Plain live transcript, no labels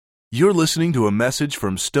You're listening to a message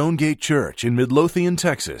from Stonegate Church in Midlothian,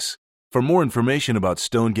 Texas. For more information about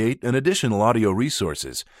Stonegate and additional audio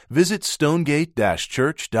resources, visit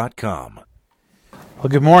stonegate-church.com. Well,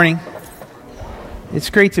 good morning. It's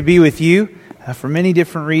great to be with you for many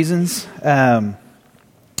different reasons. One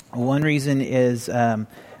reason is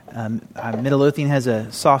Midlothian has a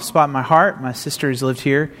soft spot in my heart. My sister has lived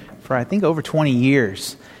here for, I think, over 20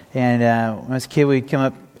 years. And when I was a kid, we'd come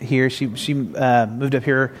up here. She moved up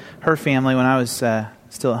here, her family, when I was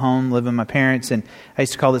still at home, living with my parents. And I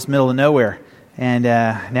used to call this middle of nowhere. And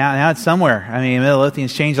now it's somewhere. I mean,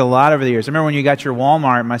 Midlothian's changed a lot over the years. I remember when you got your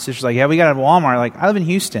Walmart, my sister's like, yeah, we got a Walmart. Like, I live in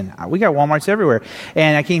Houston. We got Walmarts everywhere.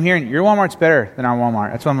 And I came here, and your Walmart's better than our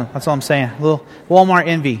Walmart. That's all I'm saying. A little Walmart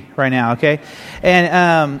envy right now, okay?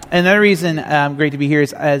 And another reason great to be here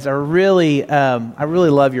is as I really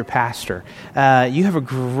love your pastor. You have a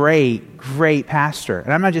great pastor.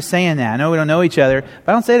 And I'm not just saying that. I know we don't know each other, but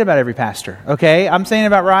I don't say it about every pastor, okay? I'm saying it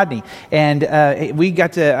about Rodney. And we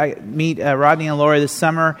got to meet Rodney and Laura this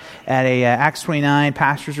summer at a Acts 29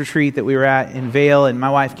 pastor's retreat that we were at in Vail, and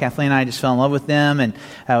my wife Kathleen and I just fell in love with them, and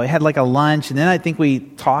we had like a lunch, and then I think we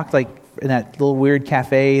talked like in that little weird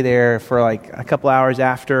cafe there for like a couple hours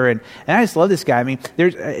after, and I just love this guy. I mean,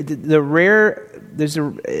 it's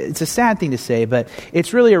a sad thing to say, but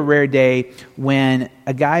it's really a rare day when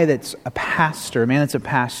a guy that's a pastor, a man that's a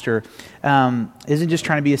pastor, isn't just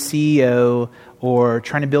trying to be a CEO or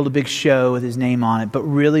trying to build a big show with his name on it, but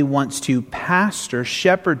really wants to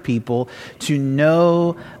shepherd people to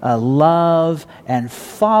know, love, and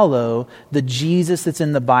follow the Jesus that's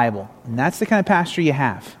in the Bible. And that's the kind of pastor you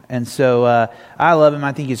have. And so I love him.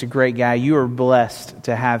 I think he's a great guy. You are blessed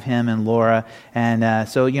to have him and Laura. And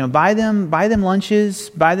so, buy them lunches,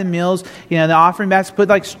 buy them meals. The offering baskets, put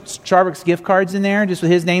like Starbucks gift cards in there just with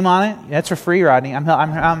his name on it. That's for free, Rodney. I'm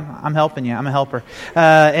helping you. I'm a helper.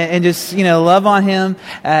 And just, love on him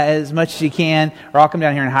as much as you can, or I'll come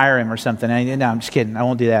down here and hire him or something. No, I'm just kidding. I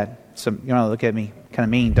won't do that. So, look at me kind of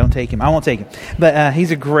mean. Don't take him. I won't take him. But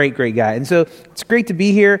he's a great guy. And so it's great to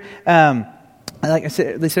be here. Like I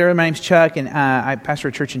said, earlier, my name's Chuck, and I pastor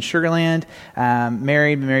a church in Sugar Land. Been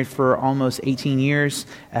married for almost 18 years.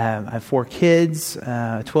 I have 4 kids,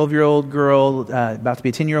 a 12-year-old girl, about to be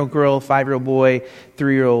a 10-year-old girl, 5-year-old boy,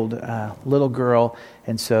 3-year-old little girl.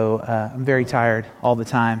 And so I'm very tired all the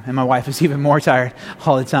time, and my wife is even more tired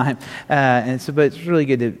all the time. But it's really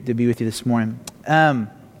good to be with you this morning.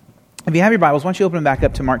 If you have your Bibles, why don't you open them back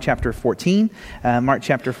up to Mark chapter 14. Mark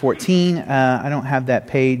chapter 14, I don't have that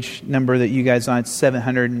page number that you guys on. It's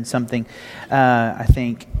 700 and something, I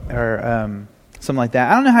think, or something like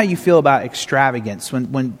that. I don't know how you feel about extravagance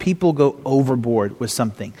when people go overboard with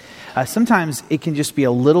something. Sometimes it can just be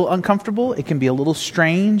a little uncomfortable. It can be a little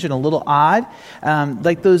strange and a little odd.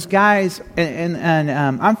 Like those guys, and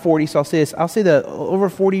I'm 40, so I'll say this. I'll say the over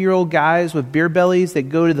 40-year-old guys with beer bellies that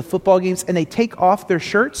go to the football games and they take off their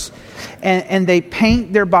shirts and they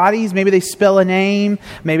paint their bodies. Maybe they spell a name.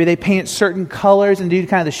 Maybe they paint certain colors and do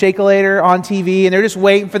kind of the shake-a-lator on TV, and they're just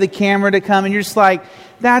waiting for the camera to come, and you're just like,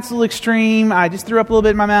 that's a little extreme. I just threw up a little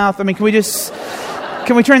bit in my mouth. I mean, can we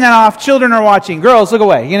turn that off? Children are watching. Girls, look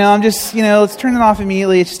away. Let's turn it off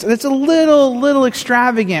immediately. It's a little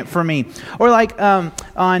extravagant for me. Or like on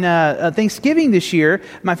Thanksgiving this year,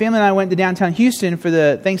 my family and I went to downtown Houston for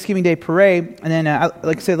the Thanksgiving Day parade. And then,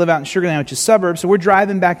 like I said, I live out in Sugar Land, which is suburbs. So we're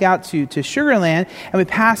driving back out to Sugar Land, and we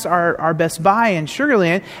pass our Best Buy in Sugar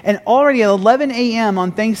Land. And already at 11 a.m.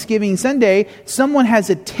 on Thanksgiving Sunday, someone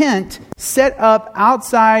has a tent set up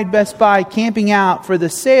outside Best Buy, camping out for the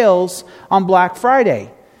sales on Black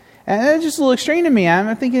Friday. And that's just a little extreme to me.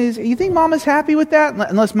 I'm thinking, you think Mama's happy with that?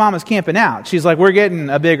 Unless Mama's camping out. She's like, we're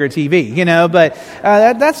getting a bigger TV, But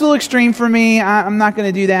that's a little extreme for me. I'm not going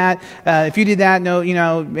to do that. If you did that, no,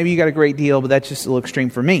 maybe you got a great deal, but that's just a little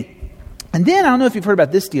extreme for me. And then, I don't know if you've heard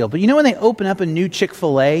about this deal, but when they open up a new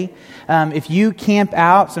Chick-fil-A, if you camp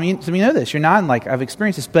out, some of you know this, you're nodding like I've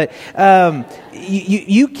experienced this, but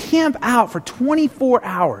you camp out for 24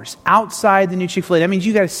 hours outside the new Chick-fil-A. That means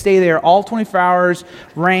you got to stay there all 24 hours,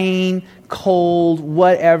 rain, cold,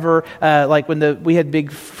 whatever. Like when we had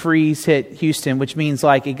big freeze hit Houston, which means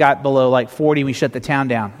like it got below like 40, we shut the town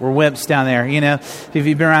down. We're wimps down there, If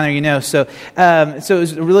you've been around there, So it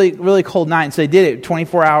was a really, really cold night. And so they did it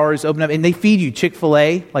 24 hours, open up, and they feed you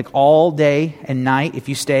Chick-fil-A like all day and night. If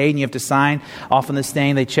you stay and you have to sign off on this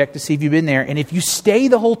thing, they check to see if you've been there. And if you stay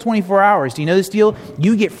the whole 24 hours, do you know this deal?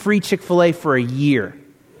 You get free Chick-fil-A for a year.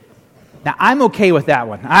 Now, I'm okay with that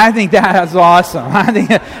one. I think that's awesome. I think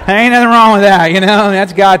there ain't nothing wrong with that,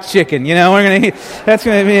 That's God's chicken, We're going to eat. That's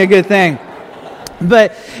going to be a good thing.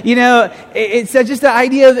 But, it's just the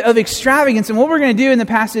idea of extravagance. And what we're going to do in the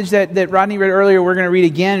passage that Rodney read earlier, we're going to read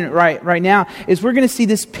again right now, is we're going to see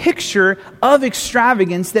this picture of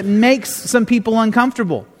extravagance that makes some people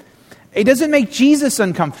uncomfortable. It doesn't make Jesus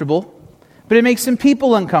uncomfortable, but it makes some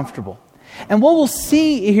people uncomfortable. And what we'll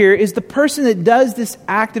see here is the person that does this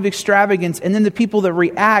act of extravagance and then the people that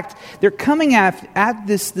react, they're coming at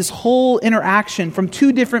this whole interaction from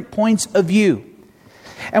two different points of view.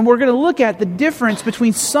 And we're going to look at the difference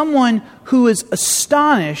between someone who is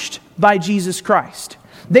astonished by Jesus Christ.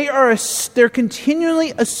 They're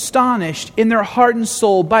continually astonished in their heart and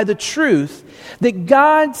soul by the truth that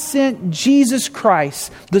God sent Jesus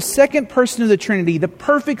Christ, the second person of the Trinity, the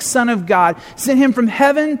perfect Son of God, sent him from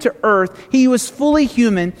heaven to earth. He was fully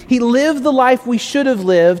human. He lived the life we should have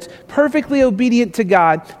lived, perfectly obedient to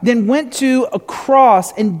God, then went to a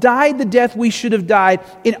cross and died the death we should have died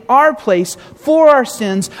in our place for our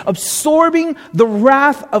sins, absorbing the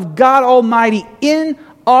wrath of God Almighty in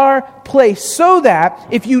our place, so that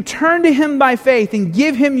if you turn to him by faith and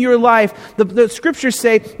give him your life, the scriptures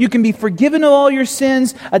say you can be forgiven of all your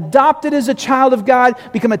sins, adopted as a child of God,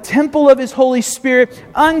 become a temple of his Holy Spirit,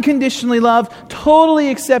 unconditionally loved,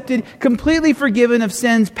 totally accepted, completely forgiven of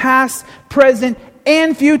sins past, present,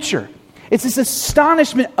 and future. It's this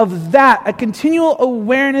astonishment of that, a continual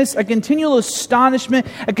awareness, a continual astonishment,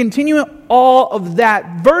 a continual awe of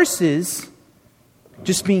that, versus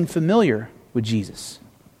just being familiar with Jesus.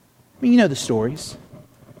 I mean, you know the stories.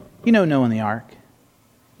 You know Noah and the Ark.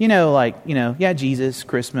 Jesus,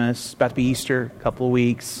 Christmas, about to be Easter, a couple of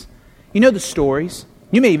weeks. You know the stories.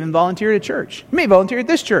 You may even volunteer at a church. You may volunteer at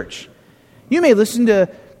this church. You may listen to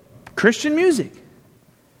Christian music.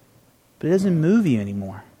 But it doesn't move you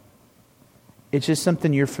anymore. It's just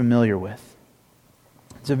something you're familiar with.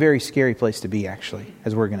 It's a very scary place to be, actually,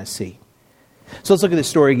 as we're going to see. So let's look at this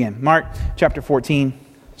story again. Mark chapter 14,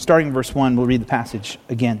 starting in verse 1, we'll read the passage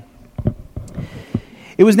again.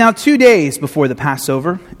 It was now 2 days before the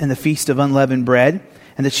Passover and the Feast of Unleavened Bread,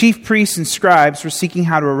 and the chief priests and scribes were seeking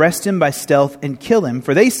how to arrest him by stealth and kill him,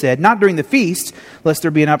 for they said, not during the feast, lest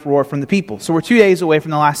there be an uproar from the people. So we're 2 days away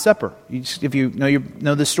from the Last Supper. If you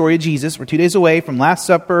know the story of Jesus, we're 2 days away from Last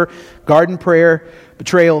Supper, garden prayer,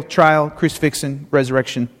 betrayal, trial, crucifixion,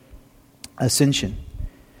 resurrection, ascension.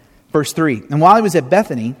 Verse 3, and while he was at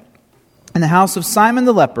Bethany, in the house of Simon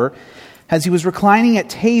the leper, as he was reclining at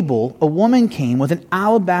table, a woman came with an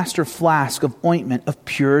alabaster flask of ointment of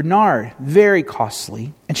pure nard, very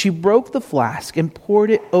costly, and she broke the flask and poured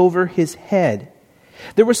it over his head.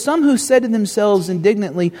 There were some who said to themselves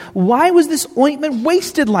indignantly, why was this ointment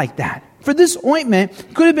wasted like that? For this ointment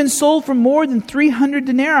could have been sold for more than 300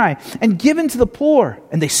 denarii and given to the poor.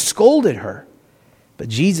 And they scolded her. But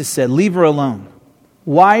Jesus said, leave her alone.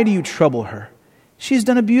 Why do you trouble her? She has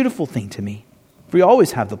done a beautiful thing to me. For you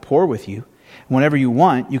always have the poor with you. And whenever you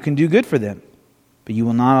want, you can do good for them. But you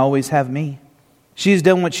will not always have me. She has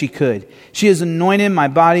done what she could. She has anointed my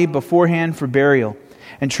body beforehand for burial.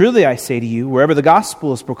 And truly I say to you, wherever the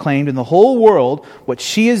gospel is proclaimed in the whole world, what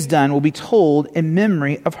she has done will be told in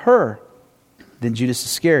memory of her. Then Judas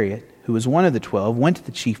Iscariot, who was one of the 12, went to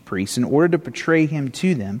the chief priests in order to betray him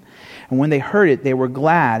to them. And when they heard it, they were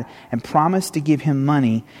glad and promised to give him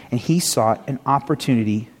money. And he sought an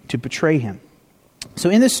opportunity to betray him. So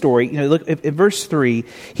in this story, look at verse 3,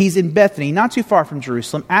 he's in Bethany, not too far from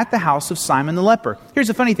Jerusalem, at the house of Simon the leper. Here's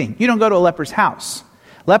the funny thing. You don't go to a leper's house.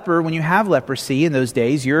 Leper, when you have leprosy in those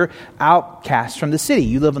days, you're outcast from the city.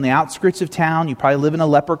 You live on the outskirts of town. You probably live in a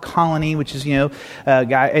leper colony, which is,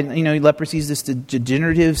 leprosy is this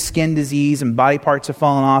degenerative skin disease and body parts have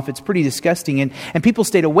fallen off. It's pretty disgusting. And people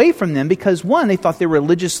stayed away from them because, one, they thought they were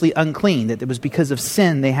religiously unclean, that it was because of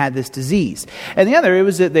sin they had this disease. And the other, it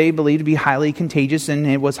was that they believed to be highly contagious, and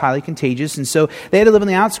it was highly contagious. And so they had to live on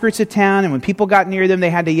the outskirts of town, and when people got near them,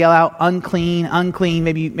 they had to yell out, unclean, unclean.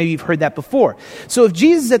 Maybe you've heard that before. So if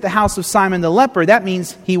Jesus is at the house of Simon the leper, that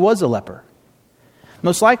means he was a leper.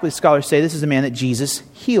 Most likely, scholars say this is a man that Jesus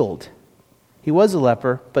healed. He was a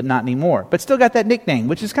leper, but not anymore. But still got that nickname,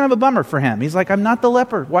 which is kind of a bummer for him. He's like, I'm not the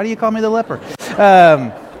leper. Why do you call me the leper?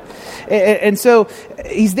 And so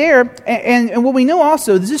he's there, and what we know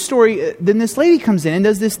also, this story, then this lady comes in and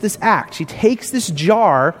does this act. She takes this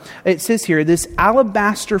jar, it says here, this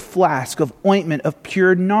alabaster flask of ointment of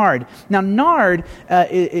pure nard. Now nard,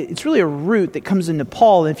 it's really a root that comes in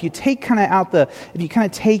Nepal, and if you take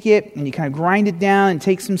take it and you kind of grind it down and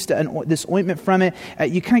take this ointment from it,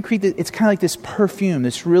 you kind of create it's kind of like this perfume,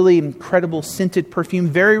 this really incredible scented perfume,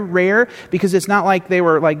 very rare because it's not like they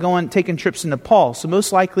were taking trips to Nepal. So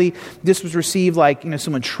most likely this was received like,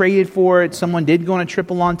 someone traded for it. Someone did go on a trip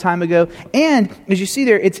a long time ago. And as you see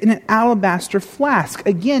there, it's in an alabaster flask.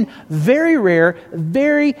 Again, very rare,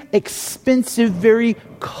 very expensive, very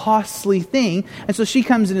costly thing. And so she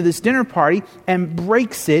comes into this dinner party and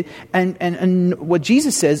breaks it and what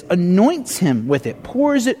Jesus says, anoints him with it,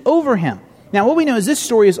 pours it over him. Now, what we know is this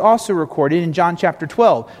story is also recorded in John chapter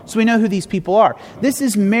 12. So we know who these people are. This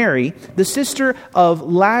is Mary, the sister of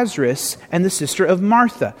Lazarus and the sister of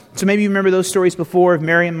Martha. So maybe you remember those stories before of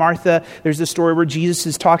Mary and Martha. There's the story where Jesus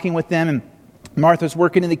is talking with them and Martha's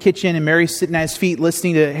working in the kitchen and Mary's sitting at his feet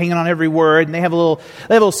listening to, hanging on every word. And they have a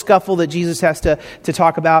little scuffle that Jesus has to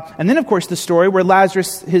talk about. And then, of course, the story where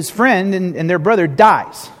Lazarus, his friend and their brother,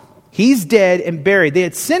 dies. He's dead and buried. They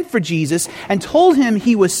had sent for Jesus and told him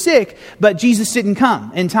he was sick, but Jesus didn't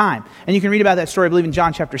come in time. And you can read about that story, I believe, in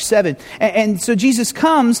John chapter 7. And so Jesus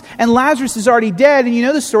comes, and Lazarus is already dead, and you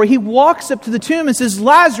know the story. He walks up to the tomb and says,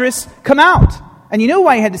 "Lazarus, come out." And you know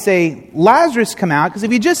why he had to say, "Lazarus, come out," because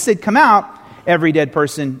if he just said, "come out," every dead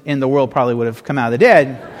person in the world probably would have come out of the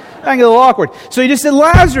dead. I get a little awkward. So he just said,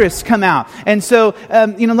 "Lazarus, come out." And so,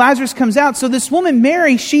 Lazarus comes out. So this woman,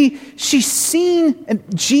 Mary, she's seen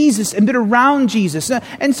Jesus and been around Jesus.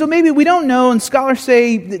 And so maybe we don't know, and scholars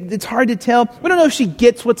say it's hard to tell. We don't know if she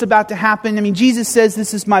gets what's about to happen. I mean, Jesus says,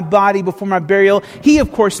 "This is my body before my burial." He,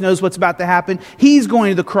 of course, knows what's about to happen. He's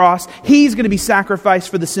going to the cross. He's going to be sacrificed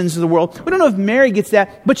for the sins of the world. We don't know if Mary gets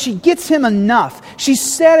that, but she gets him enough. She's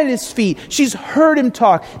sat at his feet. She's heard him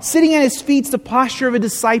talk. Sitting at his feet is the posture of a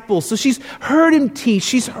disciple. So she's heard him teach.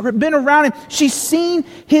 She's been around him. She's seen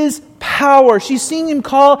his power. She's seen him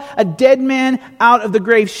call a dead man out of the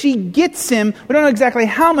grave. She gets him. We don't know exactly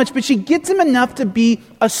how much, but she gets him enough to be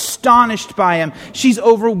astonished by him. She's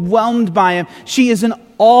overwhelmed by him. She is in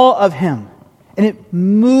awe of him. And it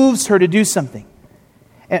moves her to do something.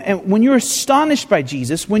 And when you're astonished by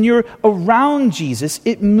Jesus, when you're around Jesus,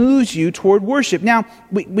 it moves you toward worship. Now,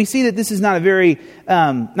 we see that this is not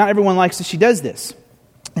not everyone likes that she does this.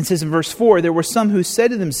 It says in verse 4, "There were some who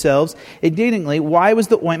said to themselves indignantly, 'Why was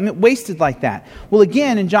the ointment wasted like that?'" Well,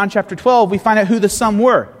 again, in John chapter 12, we find out who the some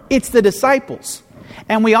were. It's the disciples.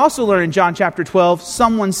 And we also learn in John chapter 12,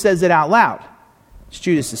 someone says it out loud. It's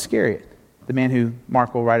Judas Iscariot, the man who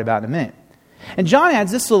Mark will write about in a minute. And John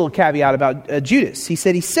adds this little caveat about Judas. He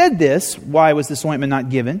said this, "Why was this ointment not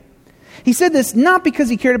given?" He said this not because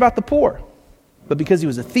he cared about the poor, but because he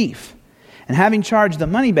was a thief. And having charged the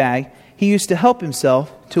money bag, he used to help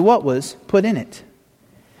himself to what was put in it.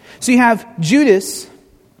 So you have Judas,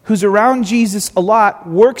 who's around Jesus a lot,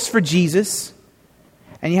 works for Jesus.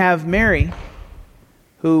 And you have Mary,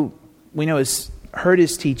 who we know has heard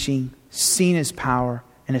his teaching, seen his power,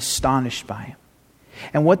 and astonished by him.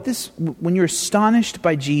 And when you're astonished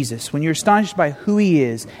by Jesus, when you're astonished by who he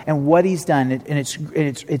is and what he's done, and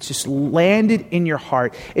it's just landed in your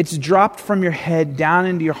heart, it's dropped from your head down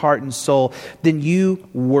into your heart and soul, then you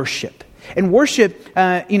worship. And worship,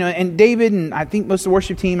 and David and I think most of the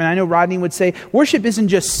worship team, and I know Rodney would say, worship isn't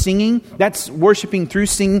just singing. That's worshiping through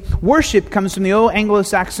singing. Worship comes from the old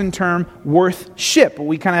Anglo-Saxon term worth-ship.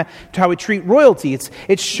 How we treat royalty.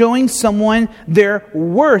 It's showing someone their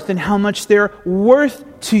worth and how much they're worth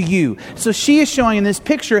to you. So she is showing in this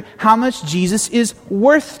picture how much Jesus is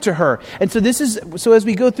worth to her. And so as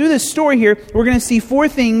we go through this story here, we're going to see 4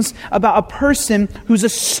 things about a person who's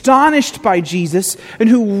astonished by Jesus and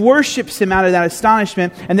who worships him out of that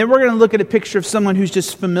astonishment. And then we're going to look at a picture of someone who's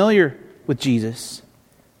just familiar with Jesus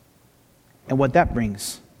and what that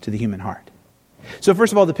brings to the human heart. So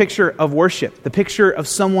first of all, the picture of worship, the picture of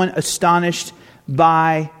someone astonished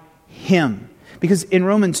by him. Because in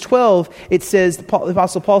Romans 12, it says, the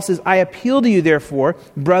Apostle Paul says, "I appeal to you, therefore,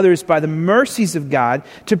 brothers, by the mercies of God,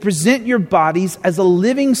 to present your bodies as a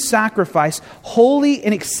living sacrifice, holy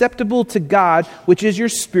and acceptable to God, which is your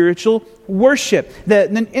spiritual worship." The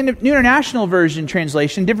New International Version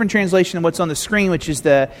translation, different translation than what's on the screen, which is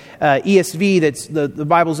the ESV, that's the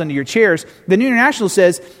Bible's under your chairs. The New International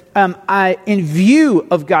says, in view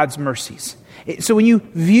of God's mercies. So when you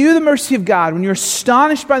view the mercy of God, when you're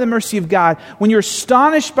astonished by the mercy of God, when you're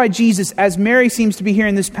astonished by Jesus, as Mary seems to be here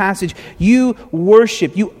in this passage, you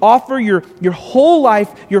worship. You offer your whole life,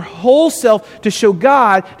 your whole self to show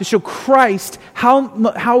God, to show Christ how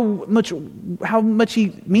much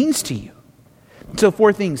he means to you. So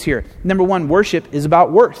 4 things here. Number 1, worship is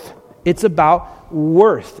about worth. It's about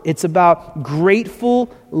worth. It's about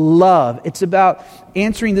grateful love. It's about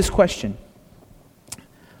answering this question.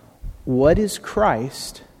 What is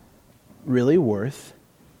Christ really worth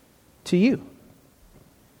to you?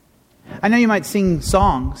 I know you might sing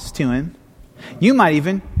songs to him. You might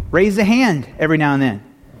even raise a hand every now and then.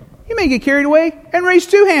 You may get carried away and raise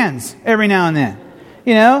 2 hands every now and then.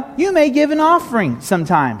 You may give an offering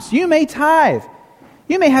sometimes. You may tithe.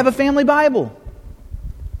 You may have a family Bible.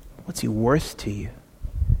 What's he worth to you?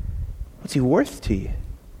 What's he worth to you?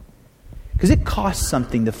 Because it costs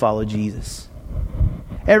something to follow Jesus.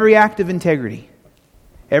 Every act of integrity,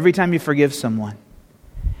 every time you forgive someone,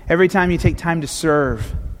 every time you take time to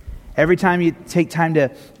serve, every time you take time to,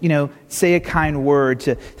 say a kind word,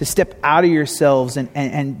 to step out of yourselves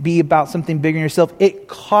and be about something bigger than yourself, it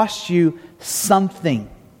costs you something.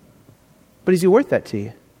 But is he worth that to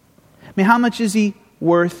you? I mean, how much is he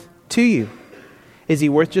worth to you? Is he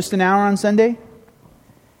worth just an hour on Sunday?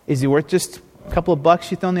 Is he worth just a couple of bucks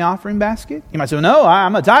you throw in the offering basket? You might say, well, no,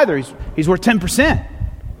 I'm a tither. He's worth 10%.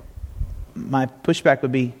 My pushback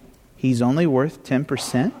would be, he's only worth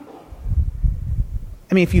 10%?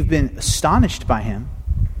 I mean, if you've been astonished by him,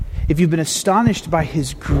 if you've been astonished by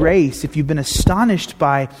his grace, if you've been astonished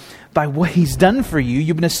by what he's done for you,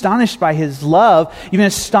 you've been astonished by his love, you've been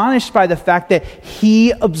astonished by the fact that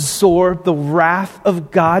he absorbed the wrath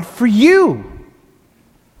of God for you,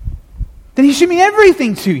 then he should mean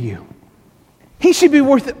everything to you. He should be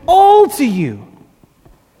worth it all to you.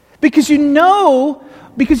 Because you know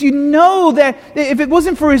that if it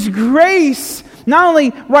wasn't for his grace, not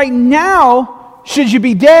only right now should you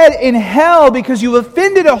be dead in hell because you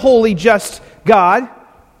offended a holy, just God.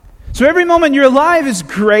 So every moment you're alive is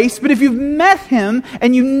grace, but if you've met him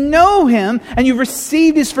and you know him and you've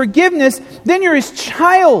received his forgiveness, then you're his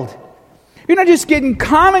child. You're not just getting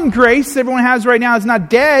common grace everyone has right now. It's not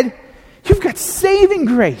dead. You've got saving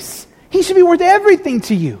grace. He should be worth everything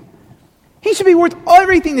to you. He should be worth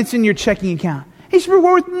everything that's in your checking account. He should be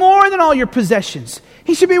worth more than all your possessions.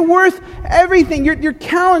 He should be worth everything. Your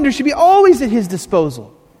calendar should be always at his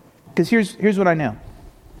disposal. Because here's what I know.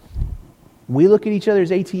 We look at each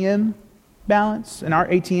other's ATM balance and our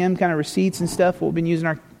ATM kind of receipts and stuff, what we've been using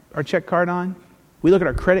our check card on. We look at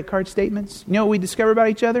our credit card statements. You know what we discover about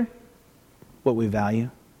each other? What we value.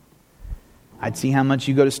 I'd see how much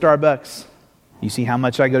you go to Starbucks. You see how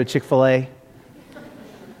much I go to Chick-fil-A.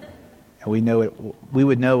 And we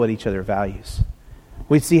would know what each other values.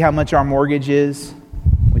 We'd see how much our mortgage is.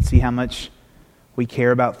 We'd see how much we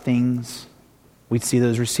care about things. We'd see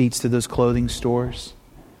those receipts to those clothing stores.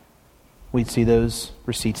 We'd see those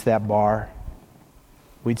receipts to that bar.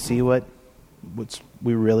 We'd see what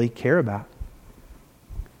we really care about.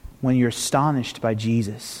 When you're astonished by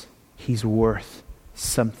Jesus, he's worth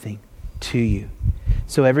something to you.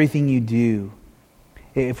 So everything you do,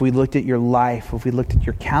 if we looked at your life, if we looked at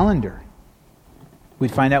your calendar,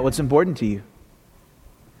 we'd find out what's important to you.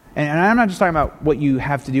 And I'm not just talking about what you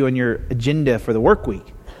have to do on your agenda for the work week.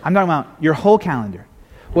 I'm talking about your whole calendar.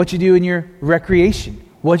 What you do in your recreation.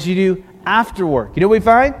 What you do after work. You know what we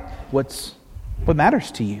find? What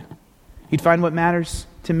matters to you. You'd find what matters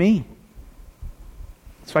to me.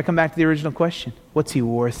 So I come back to the original question. What's he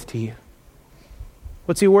worth to you?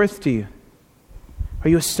 What's he worth to you? Are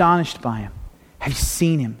you astonished by him? Have you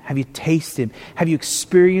seen him? Have you tasted him? Have you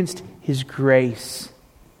experienced his grace?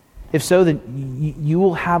 If so, then you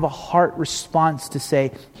will have a heart response to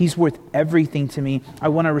say, he's worth everything to me. I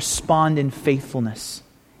want to respond in faithfulness.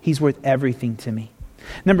 He's worth everything to me.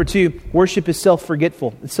 Number 2, worship is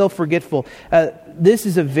self-forgetful. It's self-forgetful. This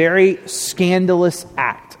is a very scandalous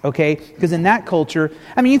act, okay? Because in that culture,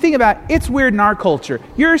 I mean, you think about it, it's weird in our culture.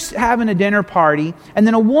 You're having a dinner party, and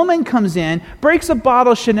then a woman comes in, breaks a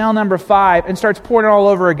bottle of Chanel No. 5, and starts pouring it all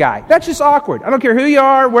over a guy. That's just awkward. I don't care who you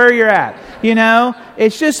are, where you're at.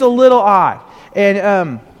 It's just a little odd.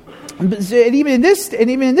 And even in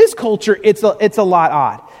this culture, it's a lot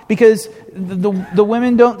odd. Because the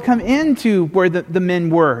women don't come into where the men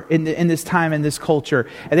were in this time, in this culture.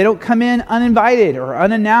 And they don't come in uninvited or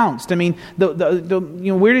unannounced. I mean, the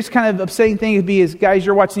weirdest kind of upsetting thing would be is, guys,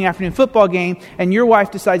 you're watching the afternoon football game and your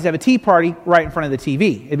wife decides to have a tea party right in front of the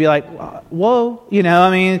TV. It'd be like, whoa,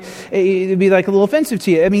 it'd be like a little offensive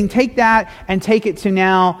to you. I mean, take that and take it to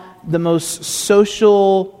now the most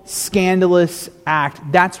social, scandalous act.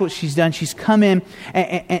 That's what she's done. She's come in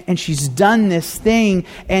and she's done this thing,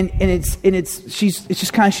 and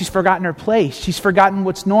she's forgotten her place. She's forgotten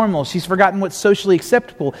what's normal. She's forgotten what's socially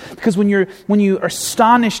acceptable. Because when you are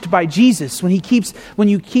astonished by Jesus, when you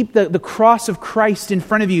keep the cross of Christ in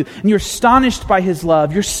front of you, and you're astonished by his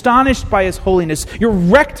love, you're astonished by his holiness, you're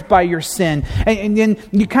wrecked by your sin, and then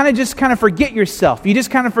you kind of forget yourself. You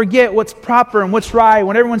just kind of forget what's proper and what's right,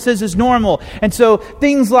 what everyone says is normal. And so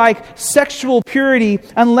things like sexual purity,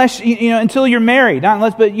 unless until you're married, not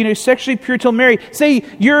unless, but sexually pure till married. Say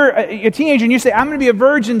you're a teenager and you say, I'm going to be a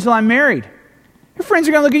virgin until I'm married. Your friends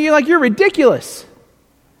are going to look at you like you're ridiculous.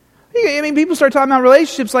 I mean, people start talking about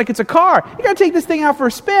relationships like it's a car. You got to take this thing out for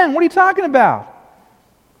a spin. What are you talking about?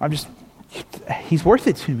 He's worth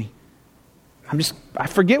it to me. I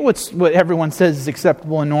forget what everyone says is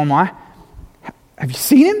acceptable and normal. Have you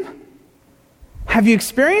seen him? Have you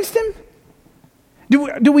experienced him?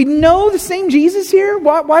 Do we know the same Jesus here?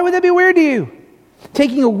 Why would that be weird to you?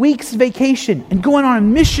 Taking a week's vacation and going on a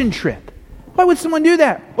mission trip. Why would someone do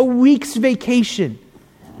that? A week's vacation.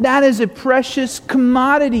 That is a precious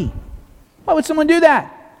commodity. Why would someone do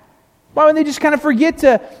that? Why would they just kind of forget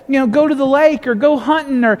to, go to the lake or go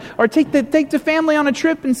hunting or take the family on a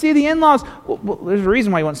trip and see the in-laws? Well, there's a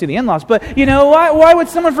reason why you want to see the in-laws, but why would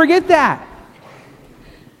someone forget that?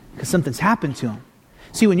 Because something's happened to them.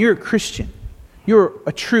 See, when you're a Christian, you're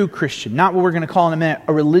a true Christian, not what we're going to call in a minute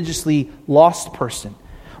a religiously lost person.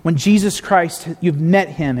 When Jesus Christ, you've met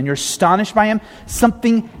Him and you're astonished by Him,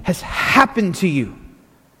 something has happened to you.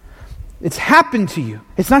 It's happened to you.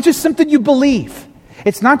 It's not just something you believe.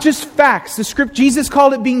 It's not just facts. Jesus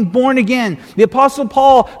called it being born again. The Apostle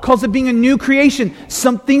Paul calls it being a new creation.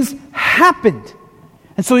 Something's happened.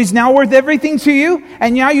 And so He's now worth everything to you,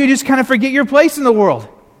 and now you just kind of forget your place in the world.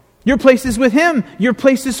 Your place is with Him. Your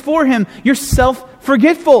place is for Him. You're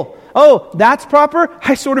self-forgetful. Oh, that's proper?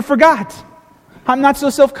 I sort of forgot. I'm not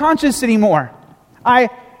so self-conscious anymore.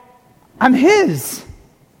 I'm His.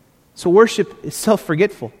 So worship is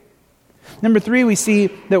self-forgetful. Number 3, we see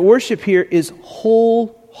that worship here is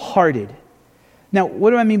wholehearted. Now,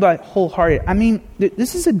 what do I mean by wholehearted? I mean,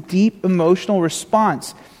 this is a deep emotional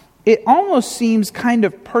response. It almost seems kind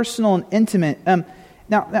of personal and intimate.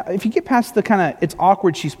 Now, if you get past the kind of, it's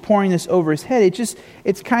awkward, she's pouring this over his head,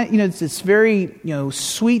 it's kind of, it's this very,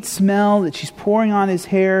 sweet smell that she's pouring on his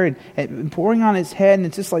hair and pouring on his head, and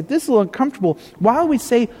it's just like, this is a little uncomfortable. Why would we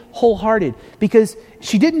say wholehearted? Because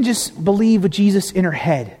she didn't just believe with Jesus in her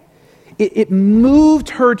head. It moved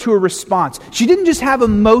her to a response. She didn't just have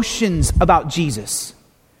emotions about Jesus.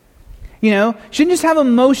 She didn't just have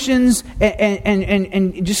emotions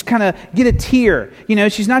and just kind of get a tear.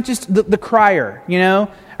 She's not just the crier.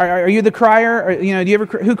 Are you the crier? Or, do you ever?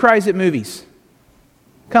 Who cries at movies?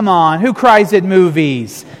 Come on, who cries at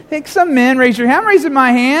movies? Think some men raise your hand. I'm raising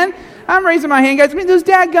my hand. Guys. I mean, those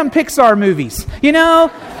dadgum Pixar movies.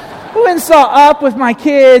 I went and saw Up with my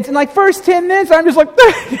kids, and first 10 minutes, I'm just like,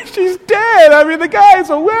 she's dead. I mean, the guy's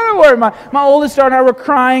a widower. My oldest daughter and I were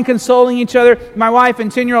crying, consoling each other. My wife and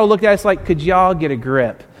 10-year-old looked at us like, could y'all get a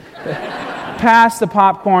grip? Pass the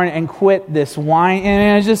popcorn and quit this wine.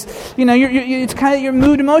 And it's just, it's kind of, you're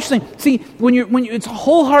moved emotionally. See, when it's a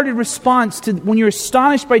wholehearted response to when you're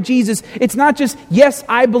astonished by Jesus, it's not just, yes,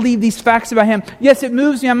 I believe these facts about Him. Yes, it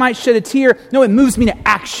moves me. I might shed a tear. No, it moves me to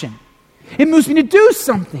action. It moves me to do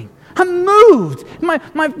something. I'm moved. My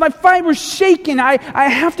fibers shaking. I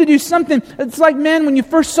have to do something. It's like, men, when you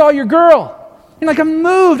first saw your girl. You're like, I'm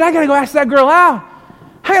moved. I got to go ask that girl out.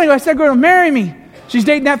 I got to go ask that girl to marry me. She's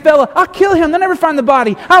dating that fella. I'll kill him. They'll never find the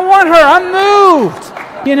body. I want her. I'm moved.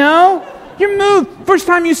 You're moved. First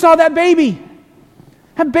time you saw that baby.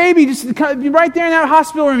 That baby just right there in that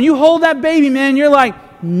hospital room. You hold that baby, man. You're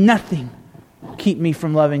like, nothing will keep me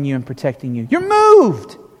from loving you and protecting you. You're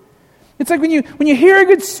moved. It's like when you hear a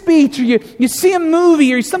good speech or you see a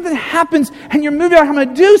movie or something happens and you're moved out, I'm going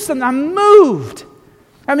to do something. I'm moved.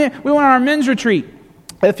 I mean, we went on our men's retreat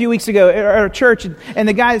a few weeks ago at our church, and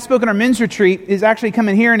the guy that spoke on our men's retreat is actually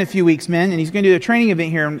coming here in a few weeks, men, and he's going to do a training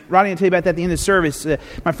event here. And Rodney will tell you about that at the end of the service.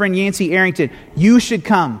 My friend Yancey Arrington, you should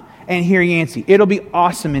come and hear Yancey. It'll be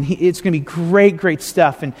awesome, and it's going to be great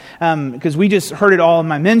stuff. And because we just heard it all in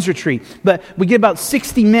my men's retreat. But we get about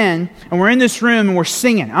 60 men, and we're in this room, and we're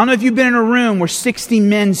singing. I don't know if you've been in a room where 60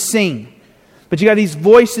 men sing. But you got these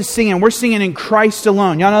voices singing. We're singing In Christ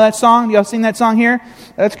Alone. Y'all know that song? Y'all sing that song here?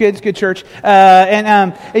 That's good. It's good, church.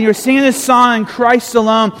 And you're singing this song In Christ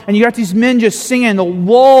Alone, and you got these men just singing. The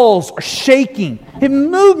walls are shaking. It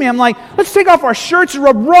moved me. I'm like, let's take off our shirts and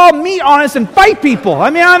rub raw meat on us and fight people.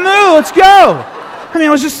 I mean, I moved. Let's go. I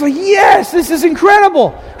was just like, yes, this is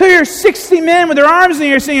incredible. Here are 60 men with their arms in the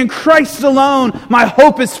air singing Christ Alone, my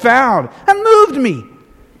hope is found. That moved me.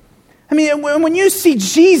 I mean, when you see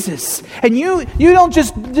Jesus and you don't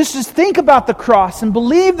just think about the cross and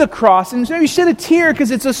believe the cross and maybe shed a tear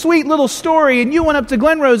because it's a sweet little story and you went up to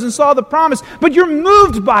Glenrose and saw the promise, but you're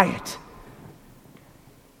moved by it.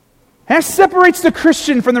 And that separates the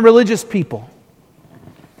Christian from the religious people.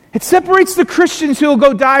 It separates the Christians who will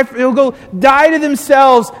go die to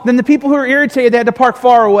themselves than the people who are irritated they had to park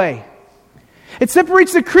far away. It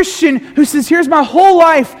separates the Christian who says, here's my whole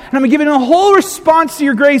life, and I'm going to give it a whole response to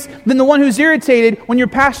your grace, than the one who's irritated when your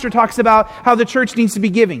pastor talks about how the church needs to be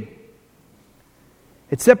giving.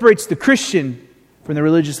 It separates the Christian from from the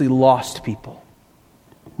religiously lost people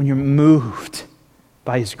when you're moved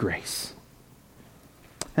by His grace.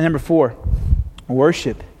 And number 4,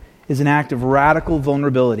 worship is an act of radical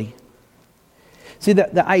vulnerability. See,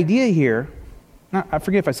 the idea here, I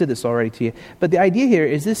forget if I said this already to you, but the idea here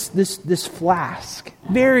is this flask,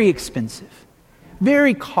 very expensive,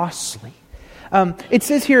 very costly. It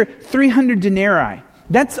says here 300 denarii.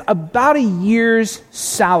 That's about a year's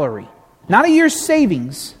salary. Not a year's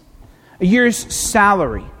savings, a year's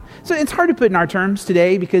salary. So it's hard to put in our terms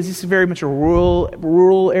today because this is very much a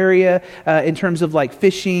rural area in terms of like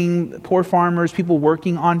fishing, poor farmers, people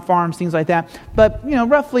working on farms, things like that. But,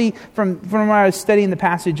 roughly from when I was studying the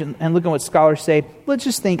passage and looking at what scholars say, let's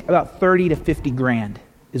just think about 30 to 50 grand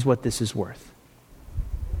is what this is worth.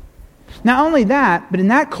 Not only that, but in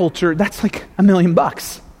that culture, that's like $1 million.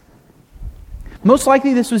 Most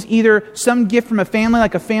likely this was either some gift from a family,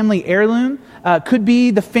 like a family heirloom. Could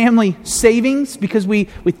be the family savings, because we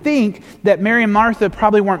think that Mary and Martha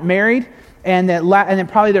probably weren't married, and then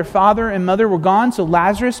probably their father and mother were gone, so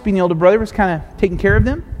Lazarus, being the older brother, was kind of taking care of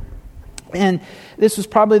them. And this was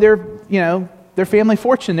probably their family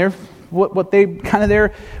fortune, their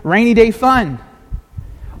rainy day fun.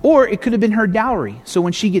 Or it could have been her dowry. So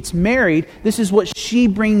when she gets married, this is what she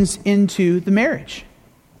brings into the marriage.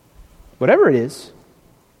 Whatever it is,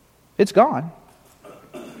 it's gone.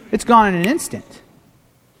 It's gone in an instant.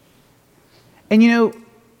 And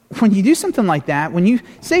when you do something like that, when you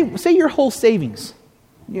say your whole savings,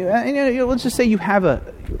 let's just say you have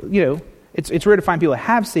it's rare to find people that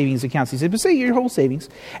have savings accounts these days, but say your whole savings,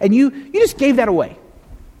 and you just gave that away.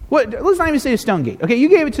 Let's not even say to Stonegate. Okay, you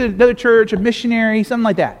gave it to another church, a missionary, something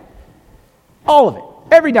like that. All of it,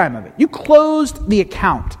 every dime of it. You closed the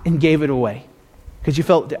account and gave it away because you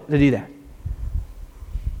felt to do that.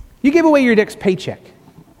 You gave away your next paycheck.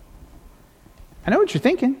 I know what you're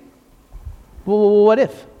thinking. Well, what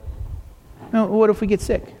if? What if we get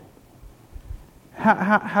sick?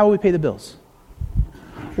 How will we pay the bills?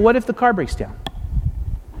 What if the car breaks down?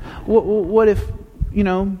 What if,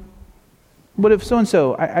 what if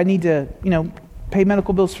so-and-so, I need to, pay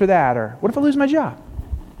medical bills for that? Or what if I lose my job?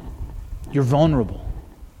 You're vulnerable.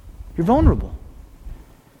 You're vulnerable.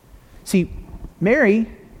 See, Mary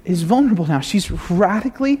is vulnerable now. She's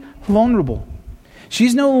radically vulnerable.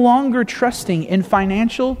 She's no longer trusting in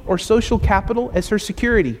financial or social capital as her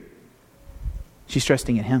security. She's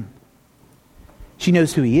trusting in Him. She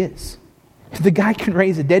knows who He is. If the guy can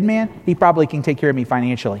raise a dead man, He probably can take care of me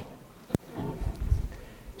financially.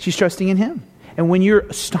 She's trusting in Him. And when you're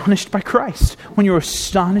astonished by Christ, when you're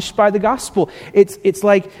astonished by the gospel, it's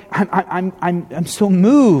like I'm so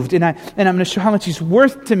moved, and I'm going to show how much He's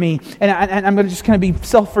worth to me, and I'm going to just kind of be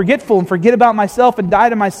self-forgetful and forget about myself and die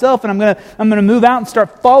to myself, and I'm going to move out and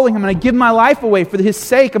start following Him. I'm going to give my life away for His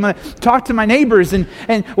sake. I'm going to talk to my neighbors, and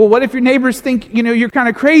well, what if your neighbors think you're kind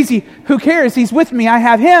of crazy? Who cares? He's with me. I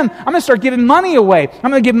have Him. I'm going to start giving money away.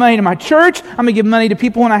 I'm going to give money to my church. I'm going to give money to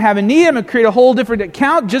people when I have a need. I'm going to create a whole different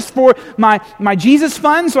account just for my Jesus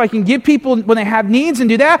fund, so I can give people when they have needs and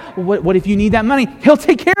do that. Well, what if you need that money? He'll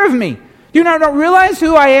take care of me. You don't realize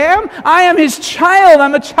who I am? I am His child.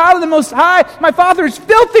 I'm a child of the Most High. My Father is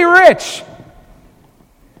filthy rich.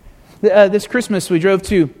 This Christmas we drove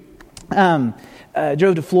to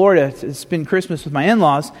Florida to spend Christmas with my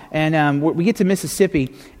in-laws, and we get to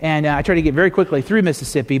Mississippi, and I tried to get very quickly through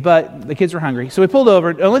Mississippi, but the kids were hungry. So we pulled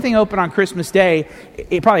over. The only thing open on Christmas Day,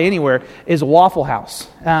 probably anywhere, is a Waffle House.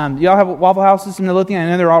 Y'all have Waffle Houses in Midlothian? I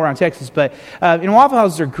know they're all around Texas, but Waffle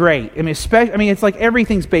Houses are great. It's like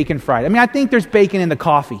everything's bacon fried. I think there's bacon in the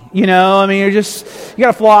coffee. You got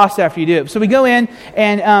to floss after you do it. So we go in,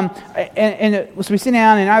 and so we sit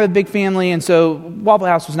down, and I have a big family, and so Waffle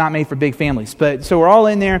House was not made for big families, but so we're all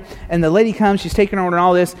in there, and the lady comes, she's taking her order and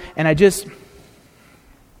all this, and I don't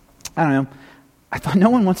know, I thought no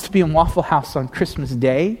one wants to be in Waffle House on Christmas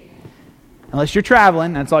Day, unless you're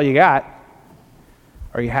traveling, that's all you got,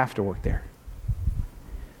 or you have to work there.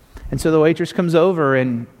 And so the waitress comes over,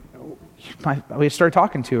 and we started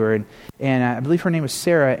talking to her, and I believe her name was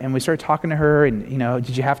Sarah, and we started talking to her, and,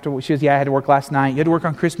 did you have to, she goes, yeah, I had to work last night. You had to work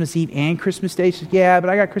on Christmas Eve and Christmas Day? She said, yeah,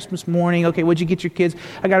 but I got Christmas morning. Okay, what'd you get your kids?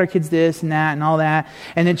 I got our kids this and that and all that.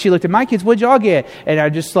 And then she looked at my kids, what'd y'all get? And I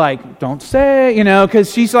just don't say,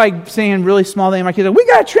 because she's saying really small thing. My kids are like, we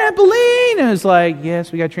got a trampoline. And it was like,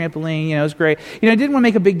 yes, we got a trampoline. It was great. I didn't want to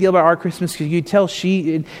make a big deal about our Christmas because you could tell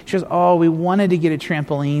she goes, oh, we wanted to get a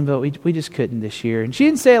trampoline, but we just couldn't this year. And she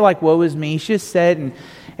didn't say it like, woe is me. She just said,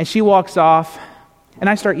 and she walks off, and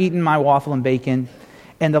I start eating my waffle and bacon,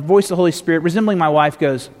 and the voice of the Holy Spirit, resembling my wife,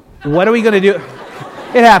 goes, what are we going to do?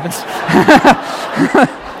 It happens.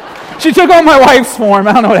 She took on my wife's form.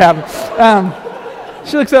 I don't know what happened.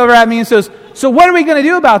 She looks over at me and says, so what are we going to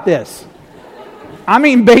do about this? I'm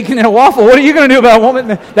eating bacon and a waffle. What are you going to do about a woman?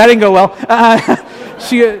 That didn't go well.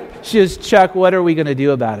 She says, Chuck, what are we going to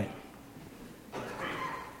do about it?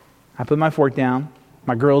 I put my fork down.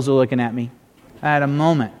 My girls are looking at me. I had a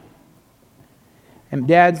moment. And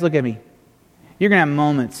dads, look at me. You're going to have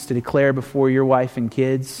moments to declare before your wife and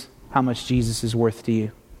kids how much Jesus is worth to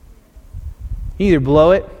you. You either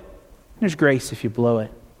blow it, there's grace if you blow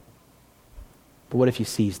it. But what if you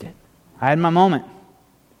seized it? I had my moment.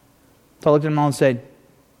 So I looked at them all and said,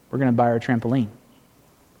 we're going to buy our trampoline.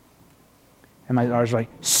 And my daughter was like,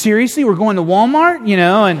 seriously? We're going to Walmart? You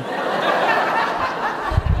know, and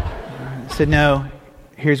I said, no,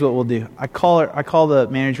 here's what we'll do. I call the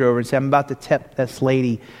manager over and say, I'm about to tip this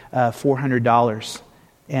lady $400.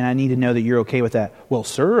 And I need to know that you're okay with that. Well,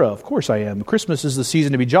 sir, of course I am. Christmas is the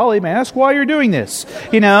season to be jolly. May I ask why you're doing this?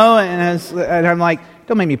 You know, and I'm like,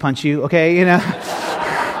 don't make me punch you, okay? You know.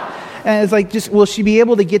 And it's like, just will she be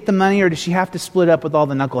able to get the money, or does she have to split up with all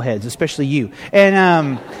the knuckleheads, especially you?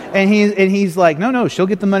 And he's like, no, she'll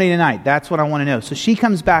get the money tonight. That's what I want to know. So she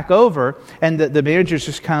comes back over, and the manager's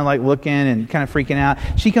just kind of like looking and kind of freaking out.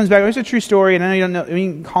 She comes back. It's a true story, and I know you don't know. I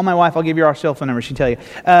mean, call my wife. I'll give you our cell phone number. She'll tell you.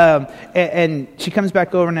 And she comes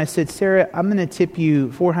back over, and I said, Sarah, I'm going to tip you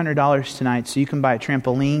 $400 tonight, so you can buy a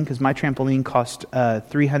trampoline, because my trampoline cost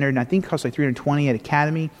 $300, and I think it cost like $320 at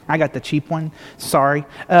Academy. I got the cheap one. Sorry.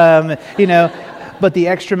 You know, but the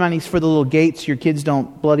extra money's for the little gates. Your kids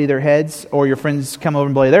don't bloody their heads, or your friends come over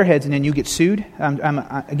and bloody their heads, and then you get sued. I'm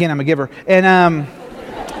a giver. And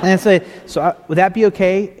I say, would that be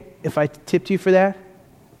okay if I tipped you for that?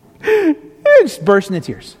 Just burst into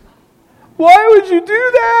tears. Why would you do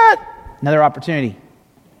that? Another opportunity.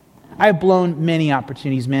 I've blown many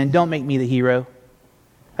opportunities, man. Don't make me the hero.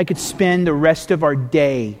 I could spend the rest of our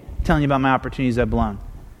day telling you about my opportunities I've blown.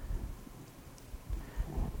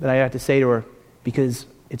 But I have to say to her, because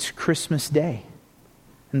it's Christmas Day,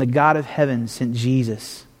 and the God of heaven sent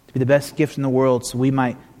Jesus to be the best gift in the world so we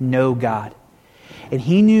might know God. And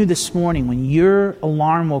He knew this morning when your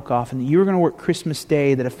alarm woke off and that you were going to work Christmas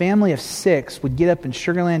Day, that a family of 6 would get up in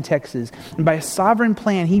Sugar Land, Texas, and by a sovereign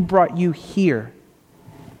plan, He brought you here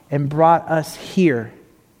and brought us here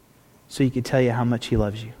so He could tell you how much He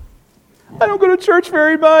loves you. I don't go to church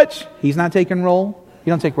very much. He's not taking roll. You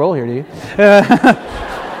don't take roll here, do you?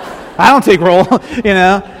 I don't take roll, you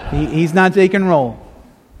know. He's not taking roll.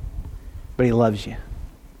 But He loves you.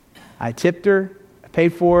 I tipped her. I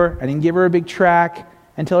paid for her. I didn't give her a big track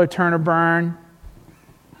until her turn or burn.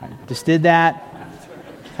 I just did that.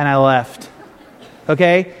 And I left.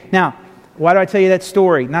 Okay? Now, why do I tell you that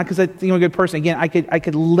story? Not because I think I'm a good person. Again, I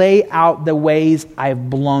could lay out the ways I've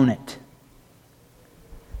blown it.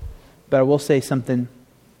 But I will say something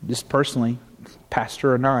just personally,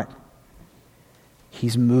 pastor or not.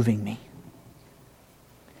 He's moving me.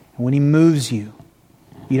 And when He moves you,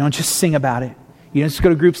 you don't just sing about it. You don't just go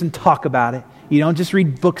to groups and talk about it. You don't just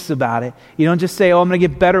read books about it. You don't just say, I'm going to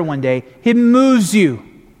get better one day. It moves you.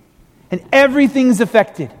 And everything's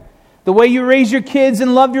affected. The way you raise your kids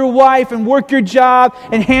and love your wife and work your job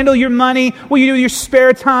and handle your money, what you do with your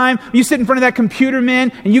spare time. You sit in front of that computer,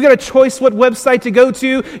 man, and you got a choice what website to go to.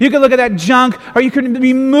 You can look at that junk, or you can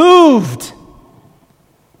be moved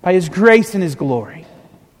by His grace and His glory.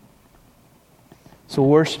 So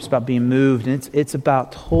worship's about being moved, and it's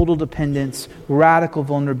about total dependence, radical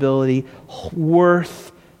vulnerability,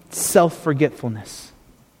 worth, self-forgetfulness.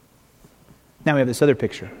 Now we have this other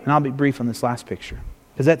picture, and I'll be brief on this last picture,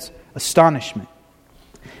 because that's astonishment.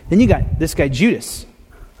 Then you got this guy, Judas.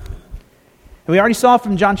 And we already saw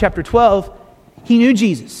from John chapter 12, he knew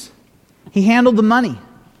Jesus. He handled the money.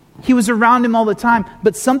 He was around Him all the time.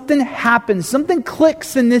 But something happens. Something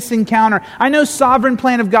clicks in this encounter. I know sovereign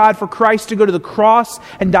plan of God for Christ to go to the cross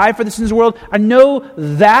and die for the sins of the world. I know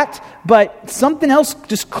that. But something else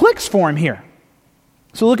just clicks for him here.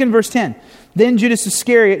 So look in verse 10. Then Judas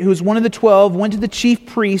Iscariot, who was one of the 12, went to the chief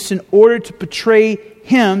priests in order to betray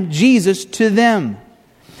Him, Jesus, to them.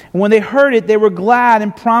 And when they heard it, they were glad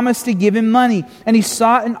and promised to give Him money. And he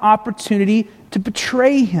sought an opportunity to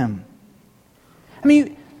betray Him. I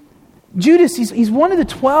mean, Judas, he's one of the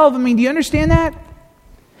 12. I mean, do you understand that?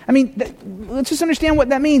 I mean, let's just understand what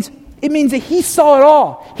that means. It means that he saw it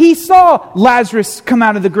all. He saw Lazarus come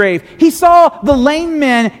out of the grave. He saw the lame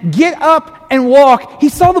men get up and walk. He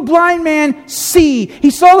saw the blind man see.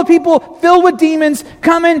 He saw the people filled with demons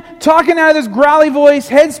coming, talking out of this growly voice,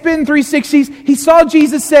 head spin 360s. He saw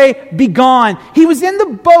Jesus say, "Be gone." He was in the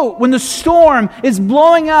boat when the storm is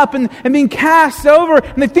blowing up and being cast over,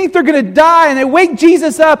 and they think they're going to die, and they wake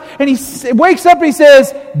Jesus up, and he wakes up and he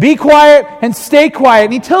says, "Be quiet and stay quiet."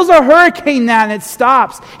 And he tells a hurricane that, and it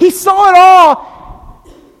stops. He saw it all,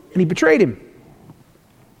 and he betrayed him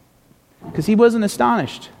because he wasn't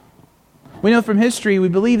astonished. We know from history, we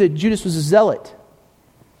believe that Judas was a zealot.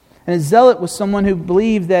 And a zealot was someone who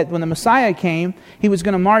believed that when the Messiah came, he was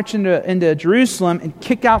going to march into Jerusalem and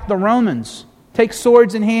kick out the Romans. Take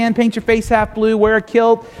swords in hand, paint your face half blue, wear a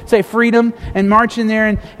kilt, say freedom, and march in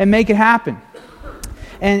there and make it happen.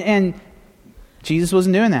 And Jesus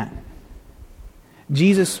wasn't doing that.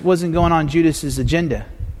 Jesus wasn't going on Judas's agenda.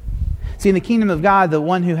 See, in the kingdom of God, the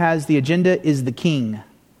one who has the agenda is the king,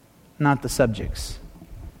 not the subjects.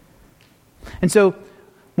 And so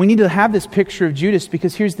we need to have this picture of Judas,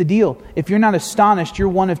 because here's the deal. If you're not astonished, you're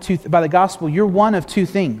one of two, by the gospel, you're one of two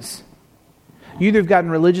things. You either have gotten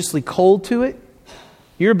religiously cold to it,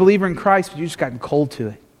 you're a believer in Christ, but you've just gotten cold to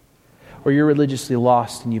it. Or you're religiously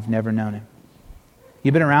lost and you've never known Him.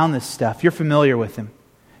 You've been around this stuff. You're familiar with Him.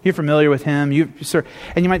 You're familiar with Him.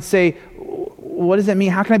 And you might say, what does that mean?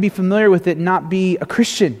 How can I be familiar with it and not be a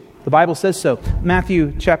Christian? The Bible says so.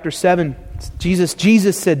 Matthew chapter 7,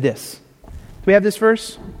 Jesus said this. Do we have this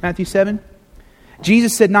verse? Matthew 7.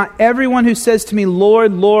 Jesus said, "Not everyone who says to me,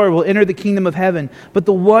 'Lord, Lord,' will enter the kingdom of heaven, but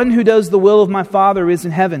the one who does the will of my Father who is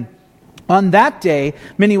in heaven. On that day,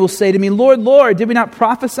 many will say to me, 'Lord, Lord, did we not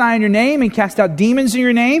prophesy in your name and cast out demons in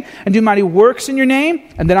your name and do mighty works in your name?'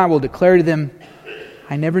 And then I will declare to them,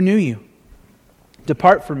 'I never knew you.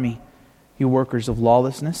 Depart from me, you workers of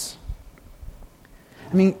lawlessness.'"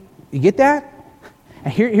 I mean, you get that?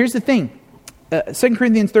 And here's the thing. 2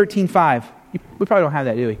 Corinthians 13:5. We probably don't have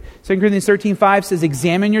that, do we? 2 Corinthians 13:5 says,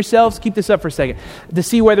 "Examine yourselves." Keep this up for a second. "To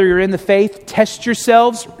see whether you're in the faith, test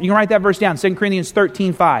yourselves." You can write that verse down. 2 Corinthians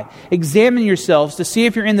 13:5. "Examine yourselves to see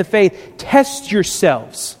if you're in the faith. Test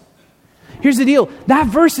yourselves." Here's the deal. That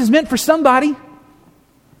verse is meant for somebody.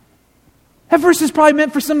 That verse is probably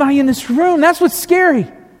meant for somebody in this room. That's what's scary.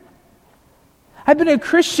 I've been a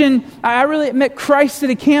Christian. I really met Christ at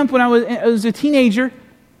a camp when I was a teenager.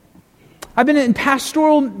 I've been in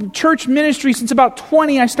pastoral church ministry since about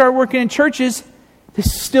 20. I started working in churches.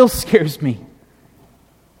 This still scares me.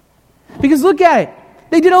 Because look at it.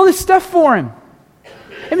 They did all this stuff for him.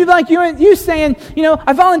 And people like you saying,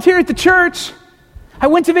 I volunteered at the church. I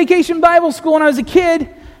went to Vacation Bible School when I was a kid.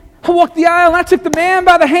 I walked the aisle and I took the man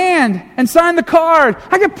by the hand and signed the card.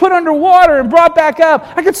 I got put underwater and brought back up.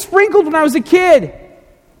 I got sprinkled when I was a kid.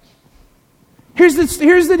 Here's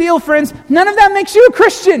the deal, friends. None of that makes you a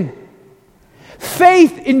Christian.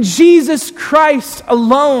 Faith in Jesus Christ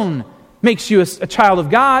alone makes you a child of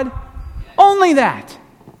God. Only that.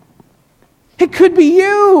 It could be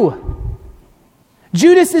you.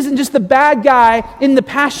 Judas isn't just the bad guy in the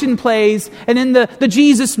passion plays and in the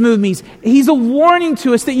Jesus movies. He's a warning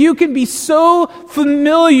to us that you can be so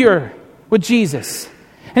familiar with Jesus.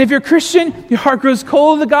 And if you're a Christian, your heart grows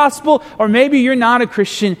cold to the gospel, or maybe you're not a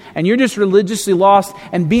Christian and you're just religiously lost.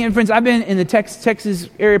 And friends, I've been in the Texas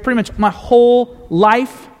area pretty much my whole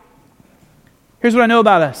life. Here's what I know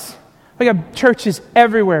about us. We got churches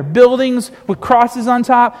everywhere, buildings with crosses on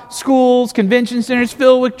top, schools, convention centers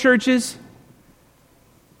filled with churches.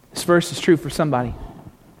 This verse is true for somebody.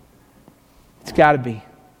 It's got to be.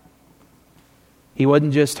 He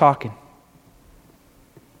wasn't just talking.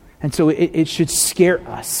 And so it should scare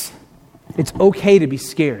us. It's okay to be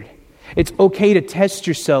scared. It's okay to test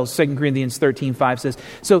yourselves, 2 Corinthians 13:5 says.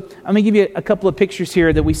 So I'm going to give you a couple of pictures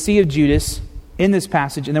here that we see of Judas in this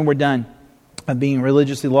passage, and then we're done, of being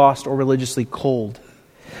religiously lost or religiously cold.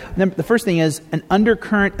 The first thing is an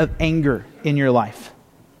undercurrent of anger in your life.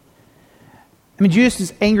 I mean, Judas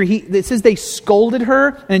is angry. It says they scolded her,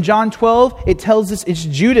 and in John 12, it tells us it's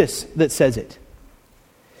Judas that says it.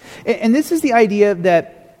 And this is the idea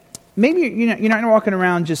that maybe you're not walking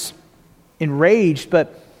around just enraged,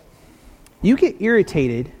 but you get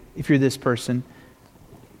irritated, if you're this person,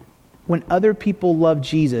 when other people love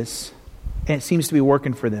Jesus and it seems to be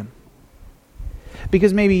working for them.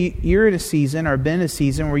 Because maybe you're in a season or been in a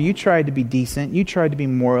season where you tried to be decent, you tried to be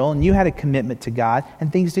moral, and you had a commitment to God,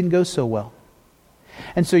 and things didn't go so well.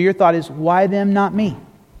 And so your thought is, why them, not me?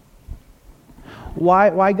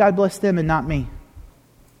 Why God bless them and not me?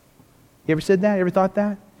 You ever said that? You ever thought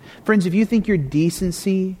that? Friends, if you think your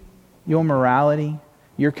decency, your morality,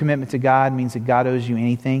 your commitment to God means that God owes you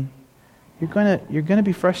anything, you're going to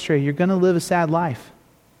be frustrated. You're going to live a sad life.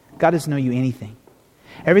 God doesn't owe you anything.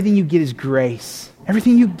 Everything you get is grace.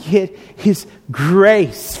 Everything you get is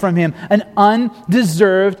grace from Him, an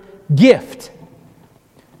undeserved gift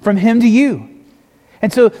from Him to you.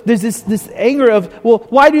 And so there's this anger of, well,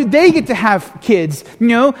 why do they get to have kids? You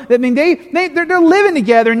know, I mean, they're living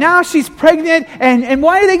together. Now she's pregnant, and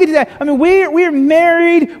why do they get to that? I mean, we're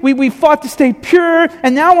married. We fought to stay pure,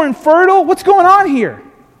 and now we're infertile. What's going on here?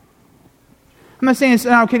 I'm not saying it's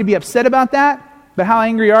not okay to be upset about that, but how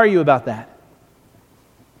angry are you about that?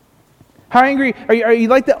 How angry are you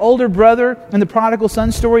like the older brother in the prodigal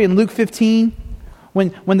son story in Luke 15?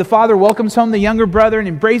 When the father welcomes home the younger brother and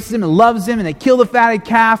embraces him and loves him, and they kill the fatted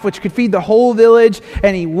calf, which could feed the whole village,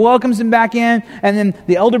 and he welcomes him back in, and then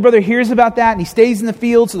the elder brother hears about that, and he stays in the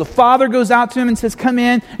field, so the father goes out to him and says, come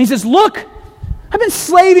in. And he says, look, I've been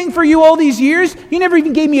slaving for you all these years. You never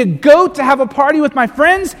even gave me a goat to have a party with my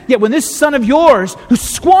friends. Yet when this son of yours, who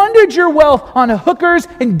squandered your wealth on hookers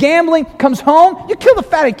and gambling, comes home, you kill the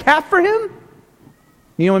fatted calf for him?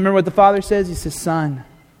 You don't remember what the father says? He says, son,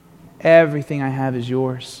 everything I have is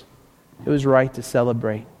yours. It was right to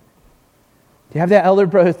celebrate. Do you have that elder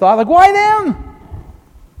brother thought? Like, why them?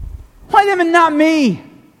 Why them and not me?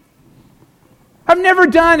 I've never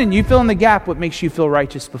done, and you fill in the gap what makes you feel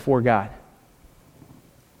righteous before God.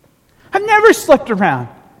 I've never slept around.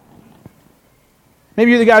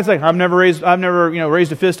 Maybe you're the guy's like, I've never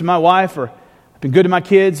raised a fist to my wife, or I've been good to my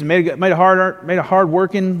kids and made a hard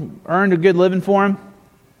working, earned a good living for them.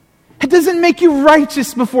 It doesn't make you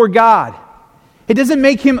righteous before God. It doesn't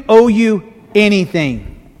make Him owe you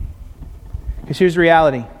anything. Because here's the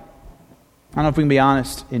reality. I don't know if we can be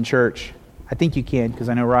honest in church. I think you can, because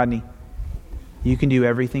I know Rodney. You can do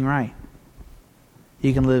everything right.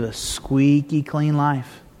 You can live a squeaky clean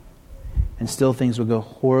life, and still things will go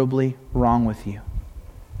horribly wrong with you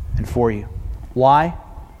and for you. Why?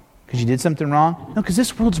 Because you did something wrong? No, because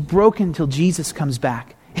this world's broken until Jesus comes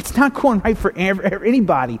back. It's not going right for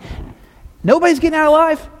anybody. Nobody's getting out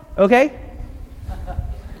alive, okay?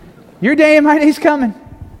 Your day and my day's coming.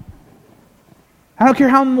 I don't care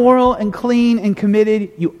how moral and clean and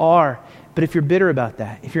committed you are. But if you're bitter about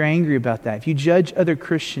that, if you're angry about that, if you judge other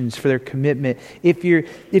Christians for their commitment, if you're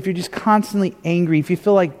just constantly angry, if you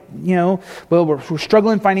feel like, well, we're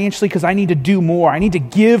struggling financially because I need to do more. I need to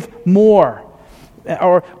give more.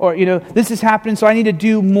 Or this is happening, so I need to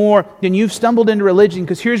do more. Then you've stumbled into religion,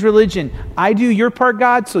 because here's religion. I do your part,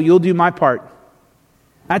 God, so you'll do my part.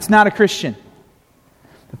 That's not a Christian.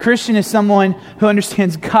 A Christian is someone who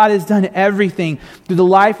understands God has done everything through the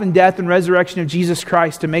life and death and resurrection of Jesus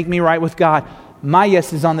Christ to make me right with God. My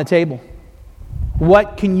yes is on the table.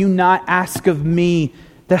 What can you not ask of me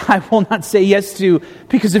that I will not say yes to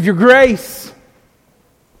because of your grace?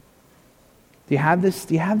 Do you have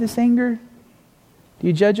this anger? Do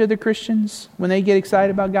you judge other Christians when they get excited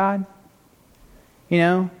about God?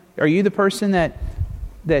 Are you the person that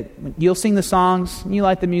you'll sing the songs and you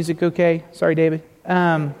like the music? Okay, sorry, David.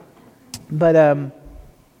 But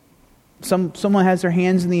someone has their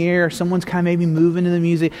hands in the air, or someone's kind of maybe moving to the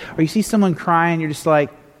music, or you see someone crying, you're just like,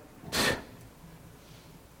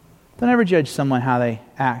 don't ever judge someone how they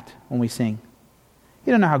act when we sing.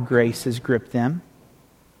 You don't know how grace has gripped them.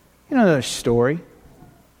 You don't know their story.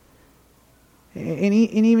 And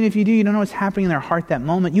even if you do, you don't know what's happening in their heart that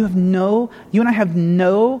moment. You and I have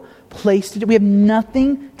no place to do. We have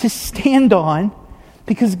nothing to stand on,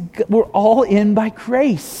 because we're all in by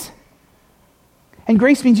grace. And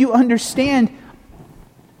grace means you understand,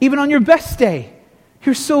 even on your best day,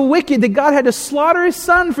 you're so wicked that God had to slaughter His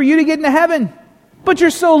Son for you to get into heaven. But you're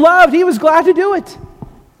so loved, He was glad to do it.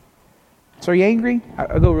 So are you angry?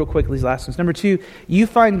 I'll go real quickly, these last ones. Number 2, you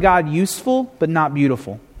find God useful, but not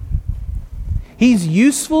beautiful. He's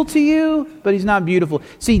useful to you, but He's not beautiful.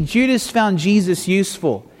 See, Judas found Jesus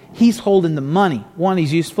useful. He's holding the money. 1,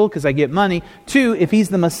 He's useful because I get money. 2, if He's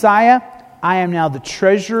the Messiah, I am now the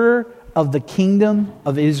treasurer of the kingdom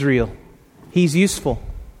of Israel. He's useful.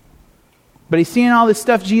 But he's seeing all this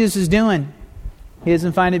stuff Jesus is doing. He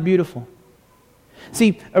doesn't find it beautiful.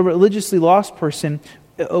 See, a religiously lost person,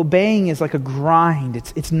 obeying is like a grind.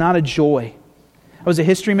 It's not a joy. I was a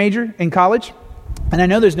history major in college. And I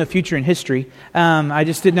know there's no future in history. I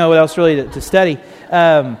just didn't know what else really to study.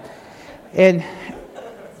 And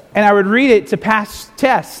I would read it to pass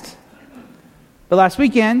tests. But last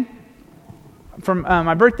weekend, from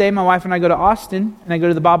my birthday, my wife and I go to Austin, and I go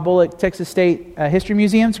to the Bob Bullock Texas State History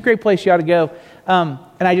Museum. It's a great place. You ought to go. And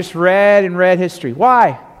I just read history.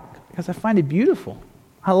 Why? Because I find it beautiful.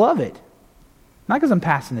 I love it. Not because I'm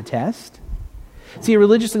passing the test. See, a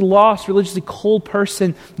religiously lost, religiously cold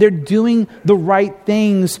person, they're doing the right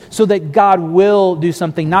things so that God will do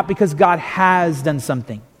something, not because God has done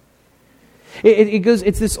something.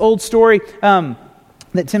 It's this old story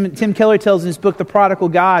that Tim Keller tells in his book, The Prodigal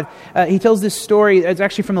God. He tells this story. It's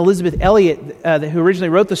actually from Elizabeth Elliot, who originally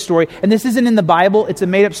wrote the story. And this isn't in the Bible. It's a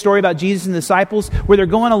made-up story about Jesus and the disciples, where they're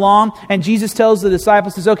going along, and Jesus tells the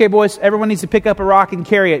disciples, says, okay, boys, everyone needs to pick up a rock and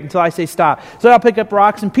carry it until I say stop. So I'll pick up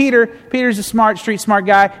rocks. And Peter's a street smart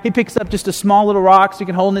guy. He picks up just a small little rock so he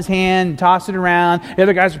can hold in his hand and toss it around. The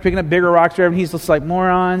other guys are picking up bigger rocks. And he's just like,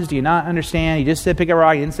 morons, do you not understand? He just said pick up a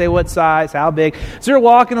rock. He didn't say what size, how big. So they're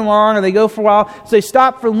walking along, and they go for a while. So they stop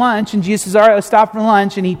for lunch, and Jesus says, all right, let's stop for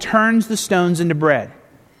lunch, and he turns the stones into bread.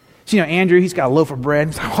 So, Andrew, he's got a loaf of bread.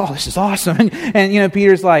 He's like, oh, this is awesome. And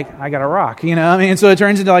Peter's like, I got a rock, And so it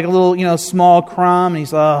turns into like a little, small crumb, and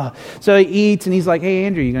he's like, oh. So he eats, and he's like, hey,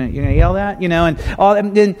 Andrew, you gonna yell that?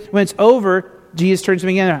 And then when it's over, Jesus turns to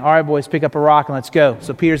me again, all right, boys, pick up a rock and let's go.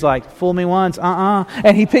 So Peter's like, fool me once,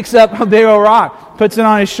 And he picks up a big old rock, puts it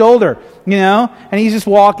on his shoulder, and he's just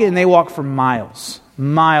walking, and they walk for miles.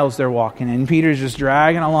 Miles they're walking, and Peter's just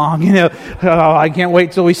dragging along, oh, I can't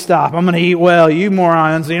wait till we stop. I'm going to eat well, you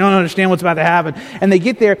morons. You don't understand what's about to happen. And they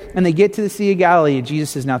get there, and they get to the Sea of Galilee, and Jesus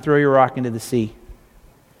says, now throw your rock into the sea.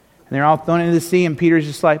 And they're all thrown into the sea, and Peter's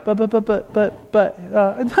just like, my bagels.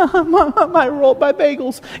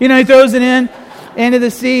 He throws it into the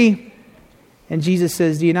sea. And Jesus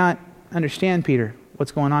says, do you not understand, Peter,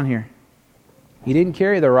 what's going on here? You didn't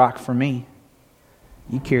carry the rock for me.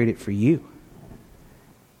 You carried it for you.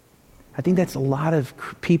 I think that's a lot of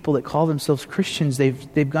people that call themselves Christians.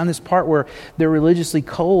 They've gone this part where they're religiously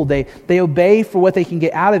cold. They obey for what they can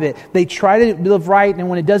get out of it. They try to live right, and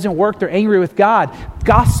when it doesn't work, they're angry with God.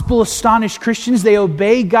 Gospel-astonished Christians, they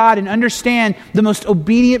obey God and understand the most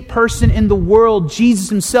obedient person in the world, Jesus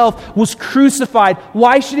himself, was crucified.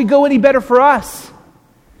 Why should it go any better for us?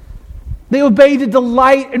 They obey to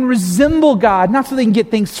delight and resemble God, not so they can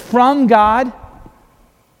get things from God.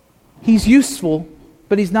 He's useful,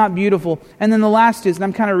 but he's not beautiful. And then the last is, and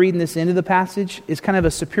I'm kind of reading this into the passage, is kind of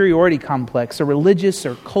a superiority complex, a religious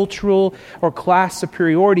or cultural or class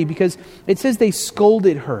superiority, because it says they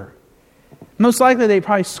scolded her. Most likely they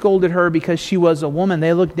probably scolded her because she was a woman.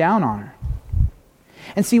 They looked down on her.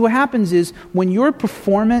 And see, what happens is when your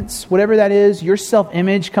performance, whatever that is, your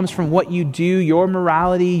self-image comes from what you do, your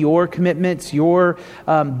morality, your commitments, your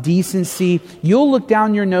decency, you'll look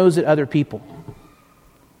down your nose at other people.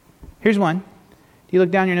 Here's one. Do you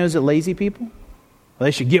look down your nose at lazy people? Well,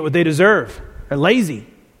 they should get what they deserve. They're lazy.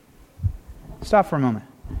 Stop for a moment.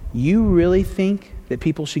 You really think that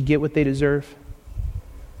people should get what they deserve?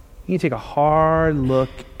 You need to take a hard look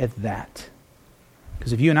at that.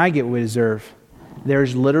 Because if you and I get what we deserve,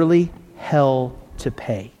 there's literally hell to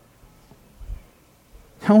pay.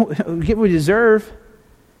 Don't get what we deserve.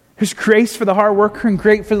 There's grace for the hard worker and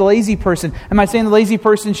great for the lazy person. Am I saying the lazy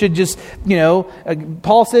person should just,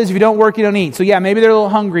 Paul says if you don't work, you don't eat. So yeah, maybe they're a little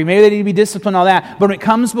hungry. Maybe they need to be disciplined, all that. But when it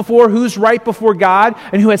comes before who's right before God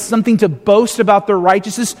and who has something to boast about their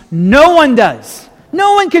righteousness, no one does.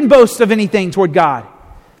 No one can boast of anything toward God.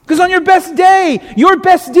 Because on your best day, your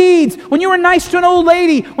best deeds, when you were nice to an old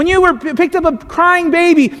lady, when you picked up a crying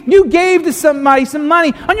baby, you gave to somebody some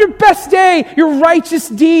money. On your best day, your righteous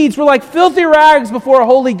deeds were like filthy rags before a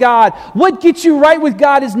holy God. What gets you right with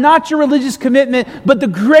God is not your religious commitment, but the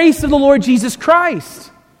grace of the Lord Jesus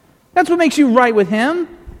Christ. That's what makes you right with Him.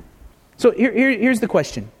 So here's the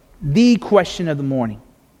question. The question of the morning.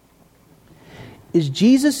 Is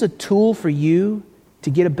Jesus a tool for you to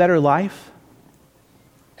get a better life?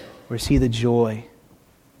 Or is He the joy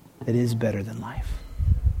that is better than life?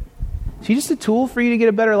 Is He just a tool for you to get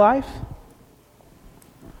a better life?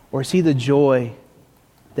 Or is He the joy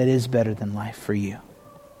that is better than life for you?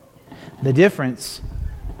 The difference,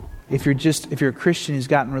 if you're a Christian who's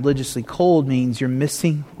gotten religiously cold, means you're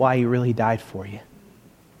missing why He really died for you.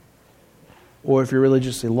 Or if you're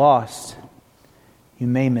religiously lost, you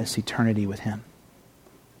may miss eternity with Him.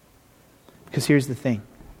 Because here's the thing.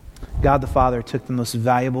 God the Father took the most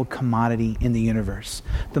valuable commodity in the universe,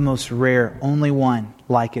 the most rare, only one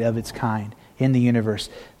like it of its kind in the universe,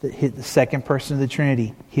 the second person of the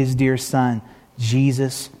Trinity, His dear Son,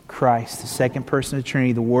 Jesus Christ, the second person of the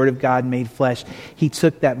Trinity, the Word of God made flesh. He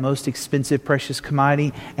took that most expensive, precious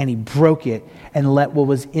commodity and He broke it and let what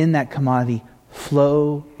was in that commodity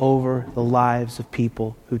flow over the lives of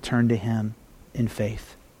people who turned to Him in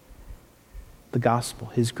faith. The gospel,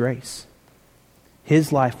 His grace.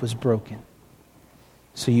 His life was broken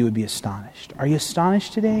so you would be astonished. Are you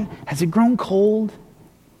astonished today? Has it grown cold?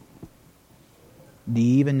 Do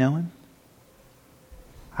you even know Him?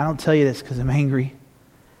 I don't tell you this because I'm angry.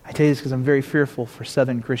 I tell you this because I'm very fearful for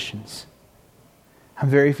Southern Christians. I'm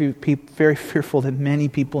very fearful that many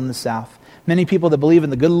people in the South, many people that believe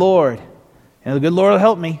in the good Lord, And the good Lord will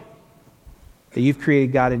help me. That you've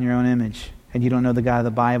created God in your own image and you don't know the God of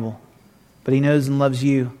the Bible. But He knows and loves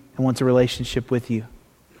you and wants a relationship with you.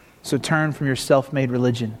 So turn from your self-made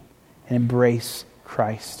religion and embrace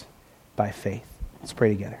Christ by faith. Let's pray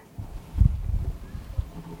together.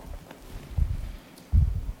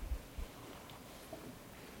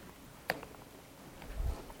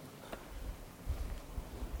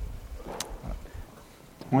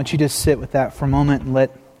 I want you to sit with that for a moment and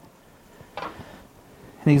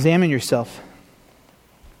examine yourself.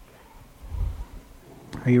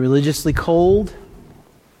 Are you religiously cold?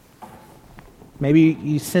 Maybe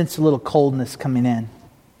you sense a little coldness coming in.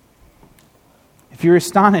 If you're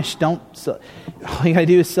astonished, all you got to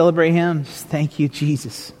do is celebrate Him. Just thank you,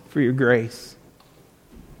 Jesus, for your grace.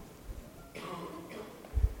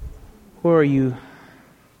 Or are you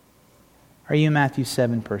a Matthew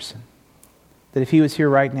 7 person? That if He was here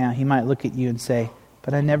right now, He might look at you and say,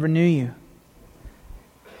 but I never knew you.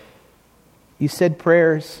 You said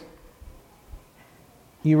prayers.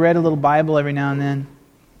 You read a little Bible every now and then.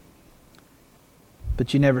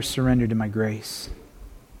 But you never surrendered to my grace.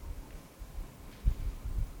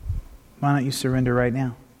 Why don't you surrender right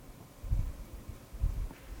now?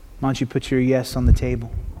 Why don't you put your yes on the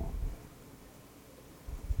table?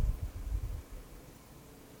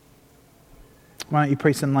 Why don't you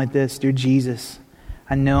pray something like this? Dear Jesus,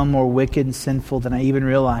 I know I'm more wicked and sinful than I even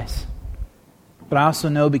realize. But I also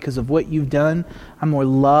know because of what you've done, I'm more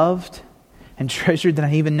loved and treasured than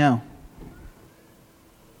I even know.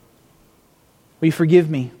 Will you forgive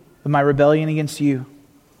me of my rebellion against you?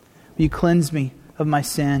 Will you cleanse me of my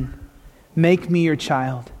sin? Make me your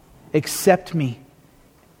child. Accept me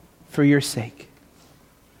for your sake.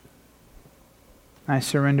 I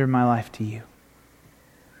surrender my life to you.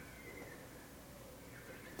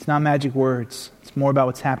 It's not magic words. It's more about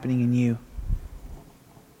what's happening in you.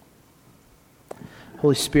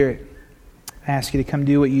 Holy Spirit, I ask you to come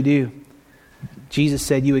do what you do. Jesus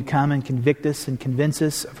said you would come and convict us and convince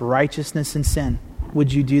us of righteousness and sin.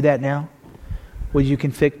 Would you do that now? Would you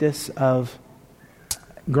convict us of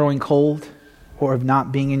growing cold or of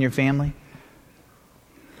not being in your family?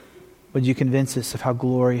 Would you convince us of how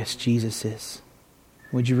glorious Jesus is?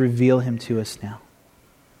 Would you reveal Him to us now?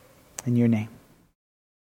 In your name.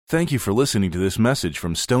 Thank you for listening to this message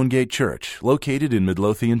from Stonegate Church, located in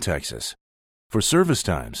Midlothian, Texas. For service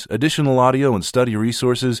times, additional audio and study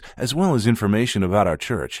resources, as well as information about our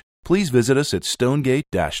church, please visit us at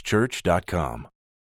stonegate-church.com.